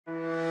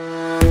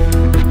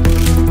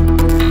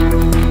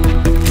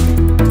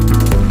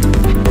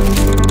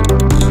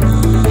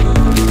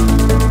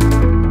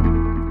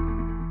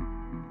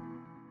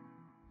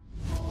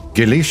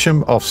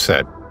Gelişim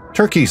Ofset,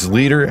 Turkey's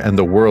leader and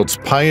the world's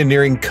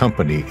pioneering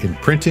company in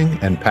printing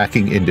and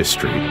packing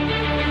industry.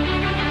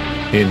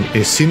 In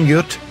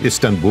Esenyurt,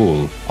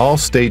 Istanbul, all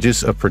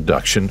stages of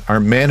production are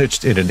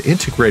managed in an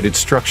integrated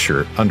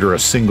structure under a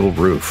single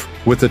roof,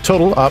 with a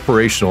total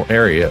operational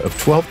area of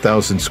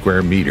 12,000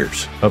 square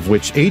meters, of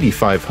which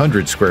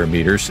 8,500 square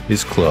meters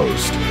is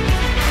closed.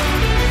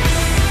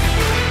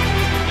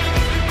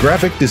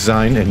 Graphic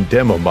design and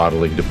demo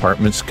modeling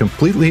departments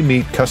completely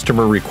meet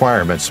customer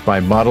requirements by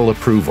model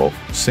approval,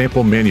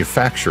 sample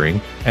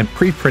manufacturing, and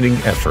pre-printing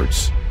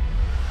efforts.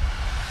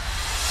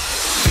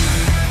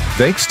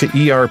 Thanks to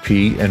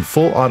ERP and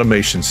full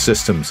automation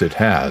systems it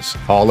has,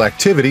 all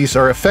activities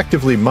are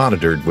effectively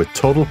monitored with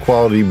total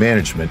quality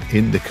management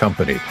in the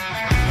company.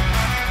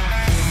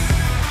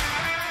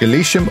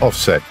 Gelişim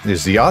Ofset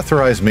is the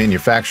authorized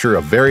manufacturer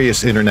of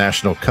various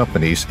international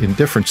companies in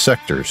different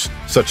sectors,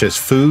 such as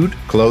food,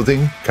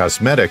 clothing,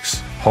 cosmetics,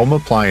 home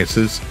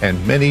appliances,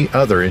 and many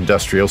other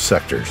industrial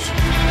sectors.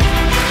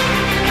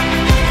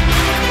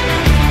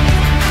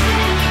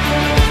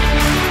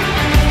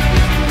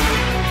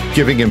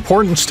 Giving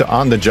importance to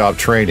on-the-job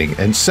training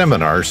and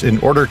seminars in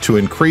order to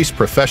increase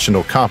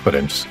professional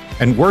competence,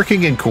 and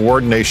working in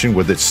coordination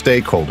with its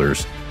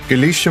stakeholders,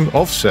 Gelişim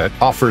Ofset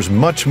offers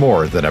much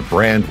more than a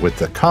brand with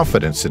the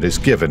confidence it is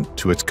given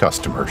to its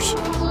customers.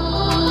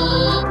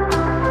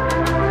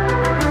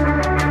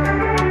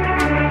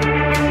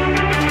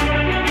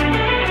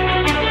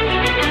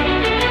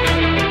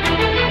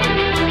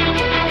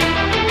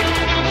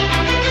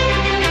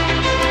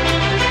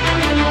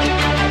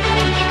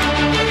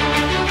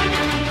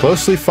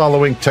 Closely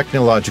following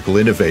technological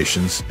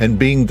innovations and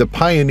being the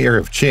pioneer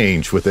of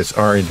change with its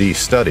R&D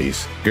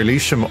studies,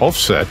 Gelişim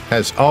Ofset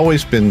has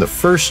always been the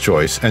first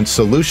choice and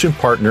solution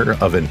partner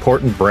of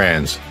important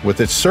brands with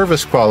its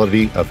service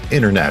quality of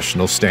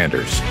international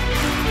standards.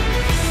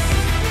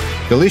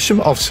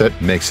 Gelişim Ofset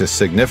makes a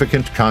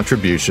significant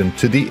contribution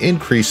to the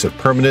increase of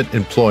permanent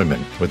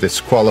employment with its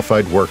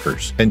qualified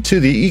workers and to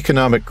the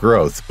economic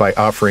growth by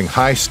offering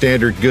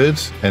high-standard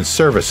goods and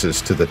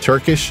services to the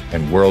Turkish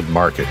and world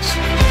markets.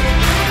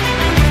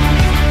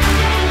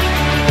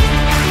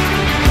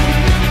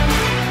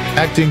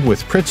 Acting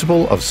with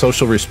principle of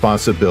social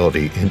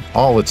responsibility in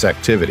all its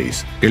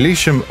activities,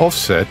 Gelişim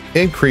Ofset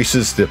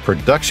increases the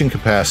production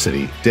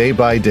capacity day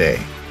by day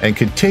and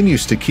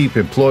continues to keep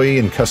employee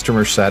and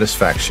customer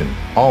satisfaction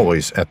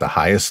always at the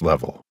highest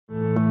level.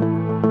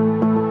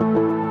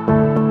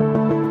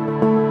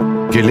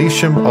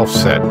 Gelişim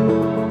Ofset.